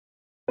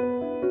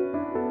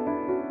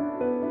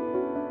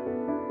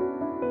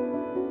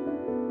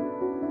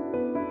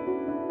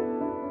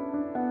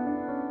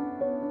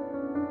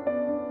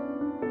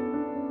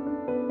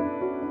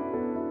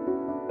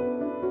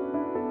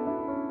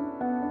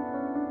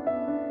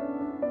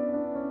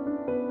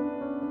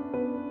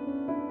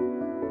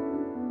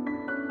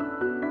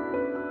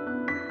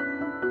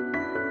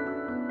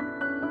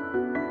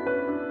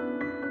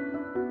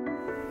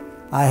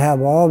I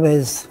have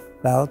always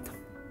felt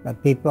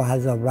that people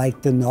have a right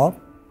to know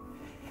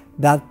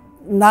that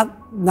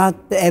not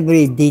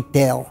every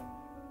detail,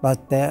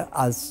 but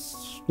as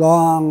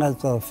long as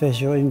the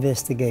official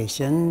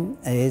investigation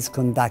is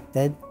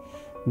conducted,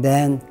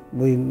 then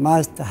we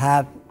must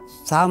have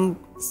some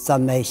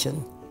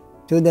summation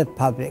to the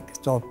public,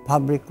 so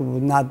public will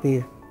not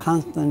be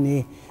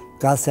constantly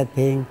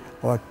gossiping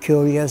or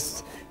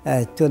curious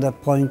to the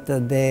point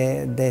that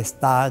they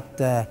start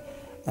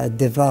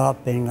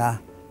developing a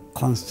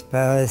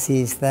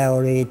conspiracy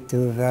theory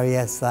to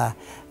various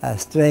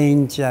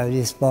strange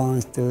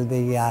response to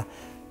the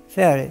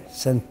very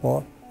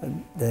simple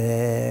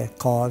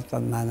cause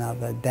and manner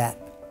of death.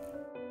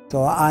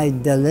 So I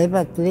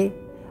deliberately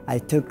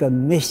took a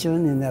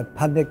mission in the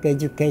public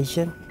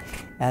education,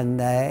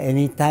 and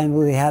anytime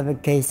we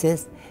have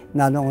cases,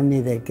 not only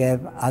they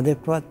give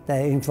adequate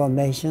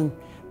information,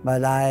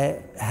 but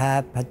I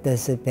have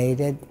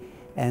participated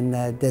in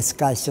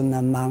discussion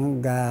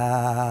among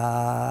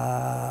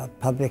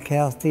public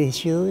health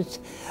issues,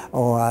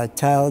 or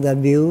child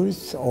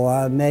abuse,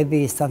 or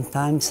maybe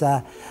sometimes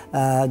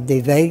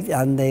debate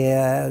on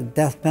the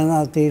death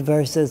penalty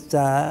versus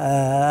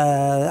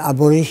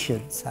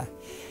abolitions.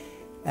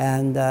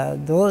 And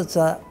those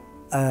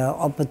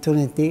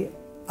opportunities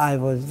I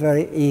was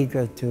very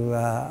eager to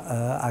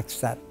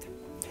accept.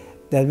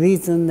 The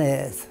reason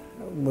is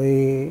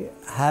we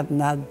have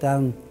not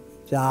done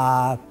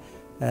job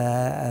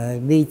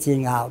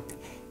reaching out,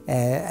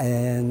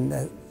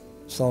 and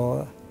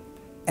so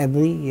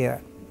every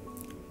year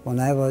when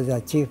I was a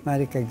chief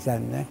medical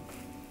examiner,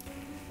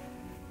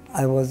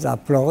 I was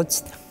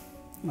approached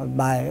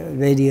by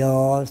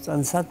radios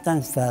and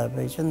sometimes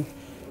television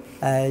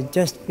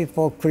just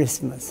before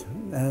Christmas,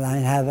 and I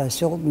have a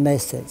short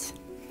message.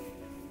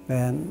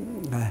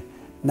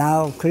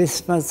 Now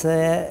Christmas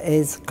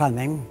is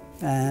coming,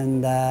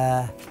 and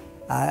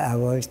I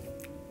was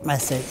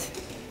message: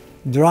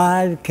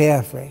 drive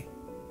carefully.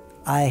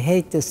 I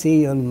hate to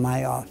see you in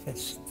my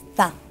office.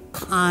 That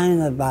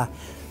kind of a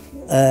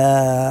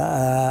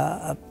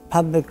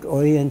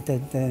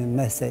public-oriented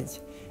message.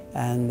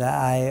 And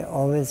I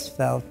always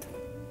felt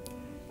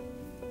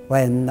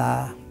when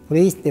the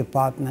police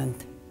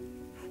department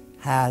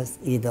has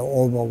either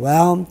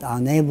overwhelmed,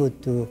 unable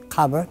to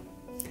cover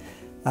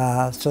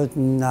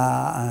certain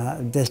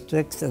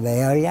districts of the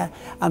area,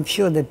 I'm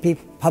sure the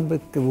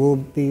public will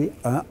be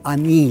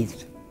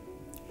uneasy.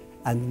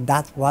 And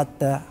that's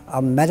what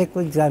our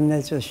medical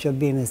examination should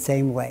be in the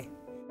same way,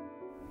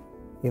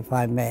 if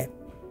I may.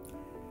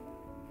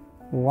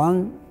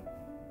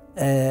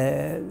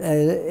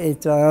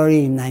 It's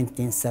early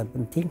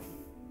 1970.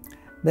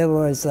 There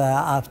was,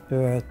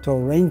 after a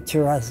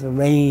torrential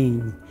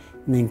rain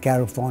in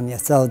California,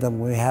 seldom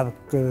we have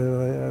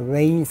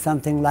rain,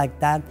 something like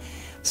that,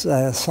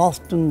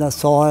 soften the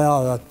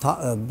soil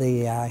of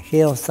the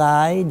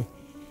hillside.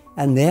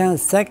 And then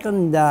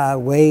second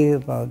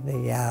wave of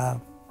the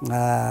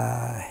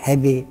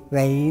heavy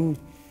rain,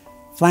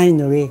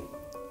 finally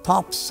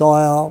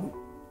topsoil,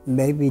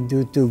 maybe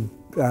due to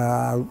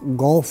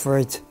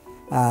gophers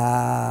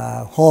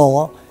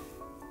hole,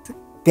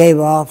 gave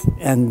off,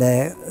 and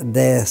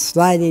they're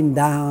sliding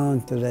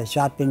down to the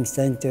shopping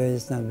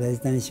centers and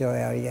residential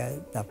area.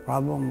 The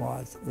problem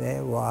was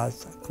there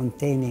was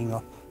containing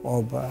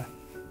over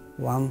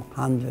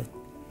 100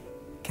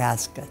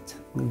 caskets.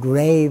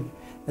 Grave,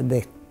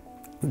 the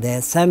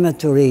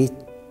cemetery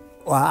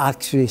were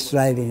actually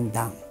sliding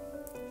down.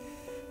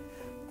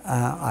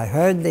 I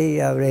heard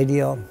the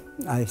radio.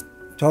 I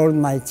told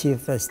my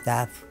chief of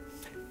staff,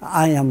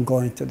 I am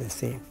going to the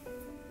scene.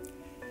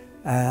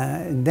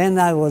 Then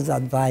I was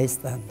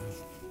advised that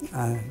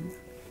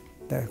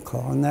the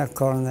coroner,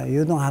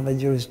 you don't have a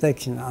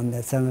jurisdiction on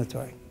the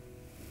cemetery.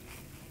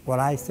 What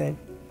I said,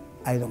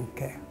 I don't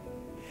care.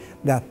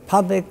 The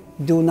public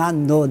do not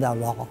know the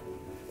law,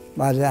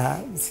 but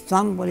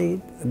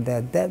somebody,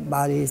 the dead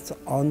bodies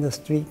on the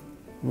street,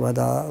 with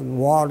the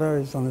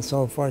waters and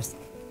so forth,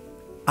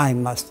 I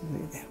must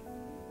be there.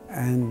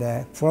 And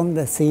from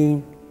the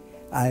scene,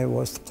 I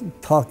was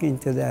talking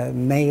to the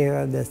mayor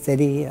of the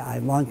city. I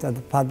wanted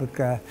the public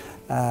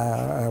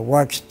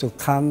works to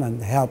come and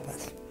help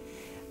us.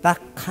 That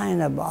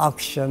kind of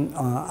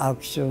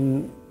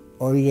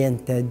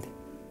action-oriented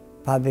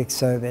public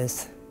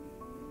service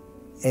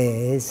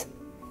is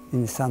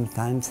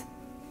sometimes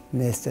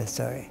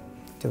necessary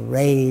to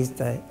raise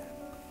the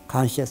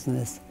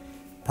consciousness,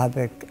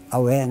 public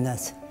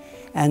awareness,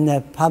 and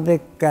the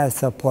public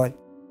support.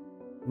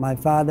 My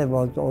father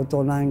was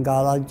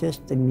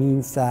otolaryngologist. It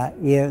means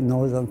ear,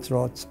 nose, and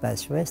throat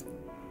specialist.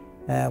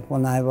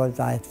 When I was,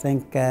 I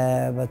think,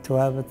 about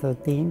 12 or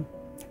 13,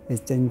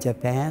 it's in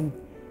Japan.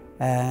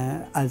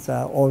 As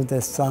an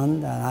oldest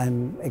son,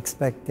 I'm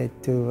expected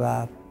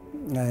to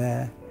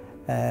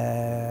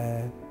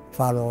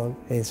follow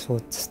his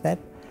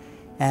footsteps.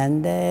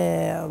 And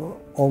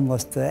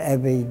almost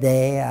every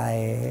day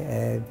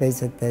I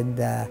visited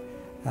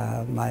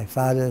my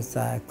father's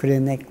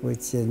clinic,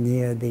 which is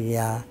near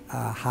the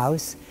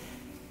house.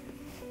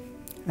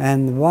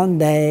 And one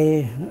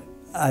day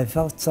I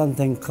felt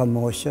something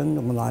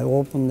commotion when I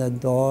opened the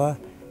door,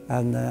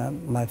 and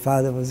my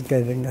father was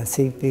giving a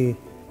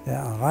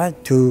CPR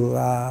to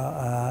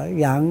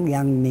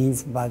young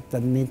means about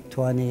the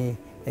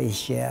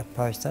mid-20-ish year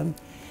person.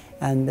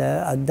 And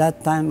at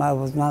that time I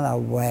was not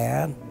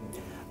aware,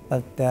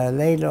 but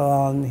later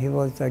on he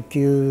was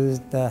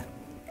accused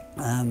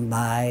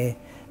by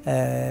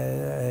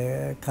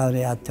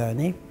county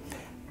attorney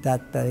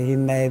that he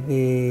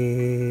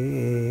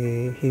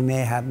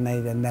may have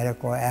made a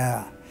medical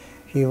error.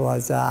 He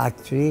was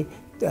actually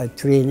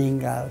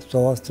treating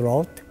sore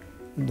throat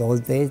those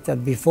days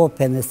before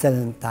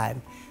penicillin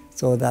time.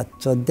 So that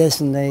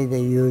traditionally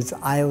they use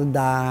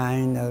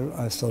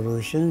iodine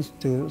solutions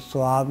to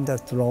swab the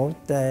throat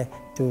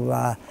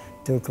to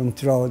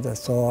control the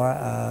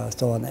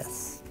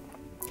soreness.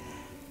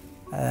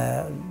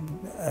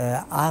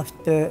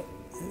 After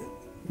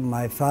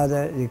my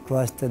father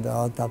requested the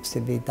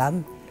autopsy be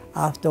done,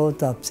 after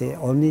autopsy,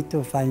 only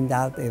to find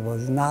out it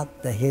was not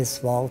his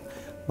fault,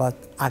 but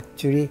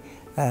actually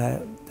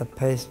the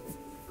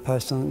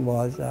person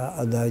was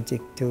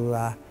allergic to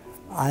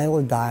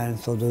iodine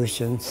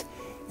solutions,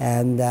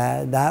 and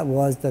that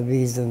was the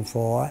reason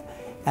for.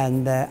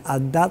 And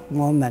at that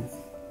moment,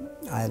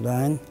 I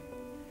learned,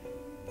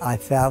 I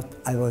felt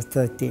I was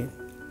 13.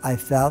 I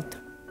felt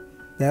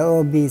there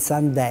will be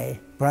someday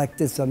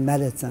practice of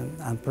medicine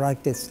and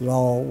practice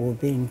law will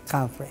be in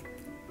conflict.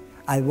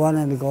 I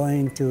wanted to go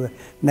into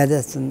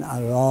medicine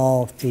and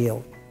law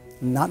field,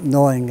 not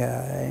knowing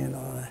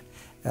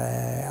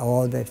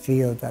all the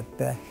field that.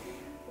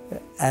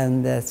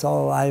 And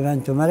so I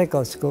went to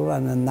medical school,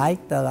 and the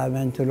night that I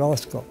went to law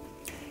school.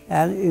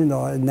 And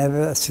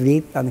never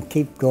sleep and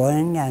keep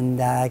going, and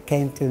I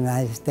came to the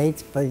United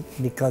States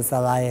because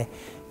I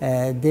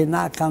did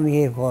not come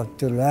here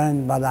to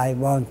learn, but I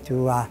want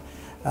to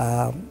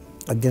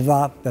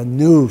develop a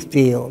new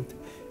field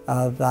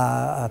of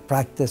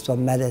practice of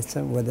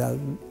medicine with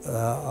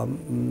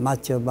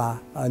much of a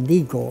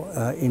legal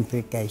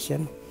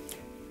implication.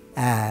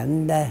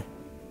 And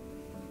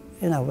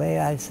in a way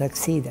I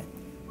succeeded.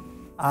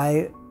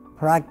 I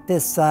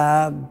practice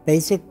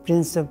basic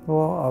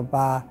principle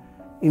of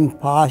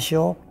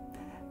impartial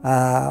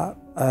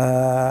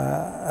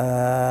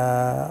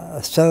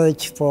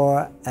search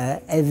for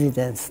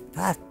evidence,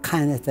 that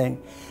kind of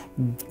thing.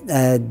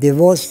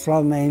 Divorced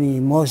from any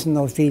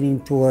emotional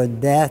feeling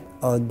toward death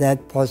or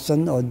dead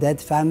person or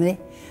dead family,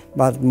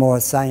 but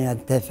more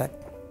scientific.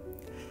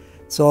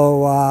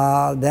 So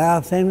there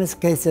are famous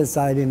cases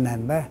I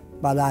remember,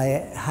 but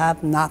I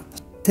have not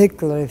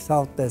particularly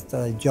felt this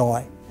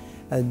joy.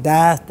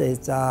 Death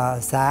is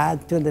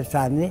sad to the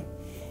family,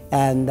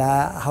 and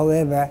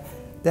however,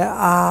 there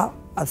are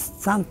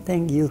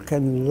something you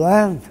can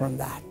learn from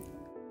that.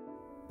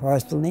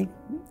 Personally,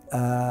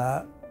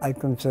 I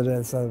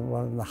consider it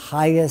one of the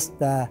highest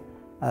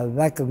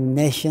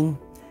recognition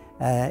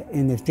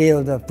in the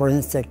field of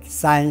forensic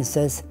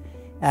sciences,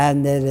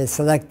 and it is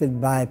selected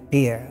by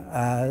peer.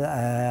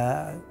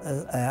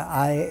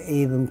 I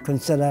even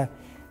consider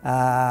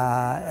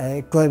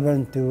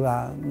equivalent to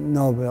a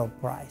Nobel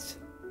Prize.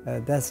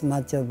 That's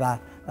much of a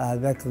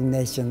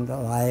recognition that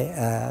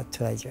I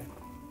treasure.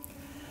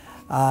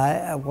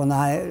 When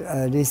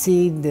I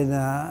received an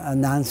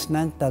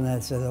announcement, and I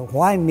said,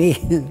 "Why me?"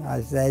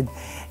 I said,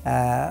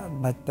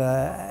 but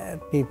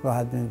people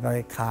have been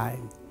very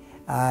kind.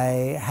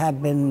 I have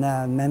been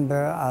a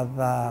member of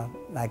the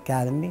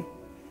Academy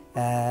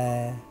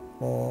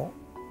for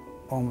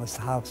almost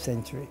half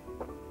century.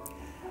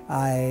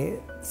 I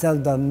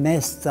seldom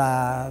missed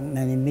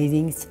many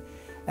meetings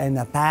in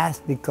the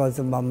past because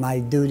of my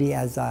duty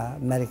as a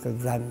medical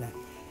examiner.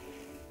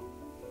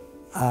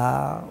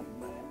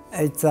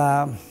 It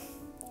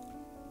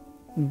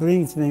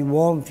brings me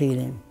warm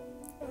feeling,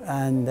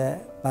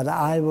 but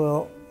I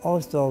will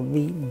also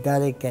be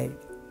dedicated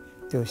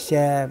to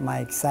share my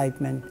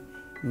excitement,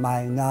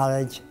 my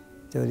knowledge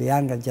to the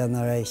younger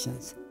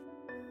generations.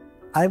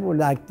 I would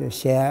like to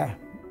share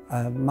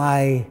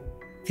my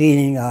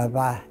feeling of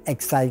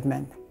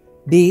excitement.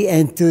 Be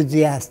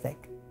enthusiastic.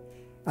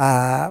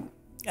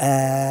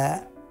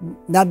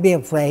 Not be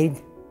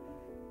afraid.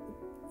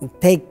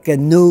 Take a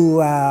new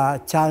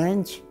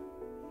challenge,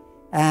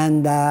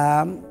 and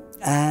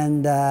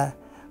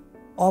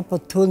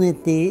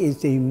opportunity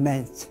is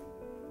immense.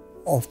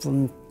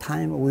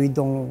 Oftentimes we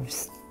don't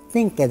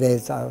think it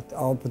is an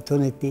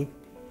opportunity,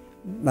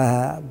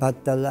 but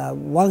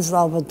once the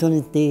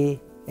opportunity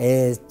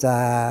is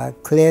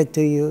clear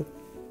to you,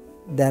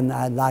 then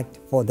I'd like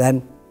for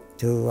them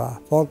to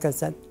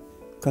focus it,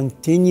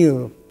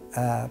 continue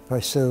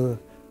pursue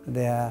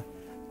their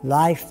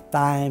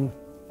lifetime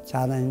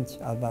challenge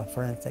of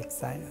forensic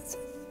sciences.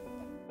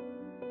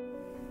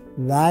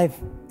 Life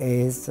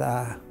is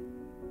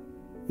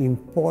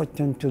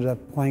important to the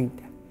point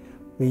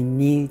we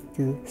need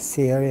to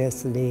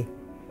seriously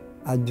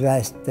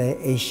address the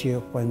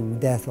issue when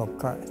death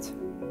occurs,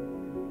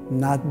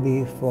 not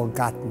be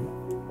forgotten,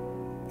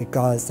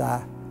 because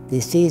a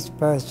deceased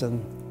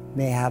person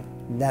may have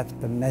left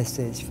a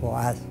message for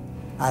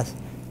us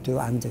to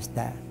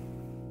understand.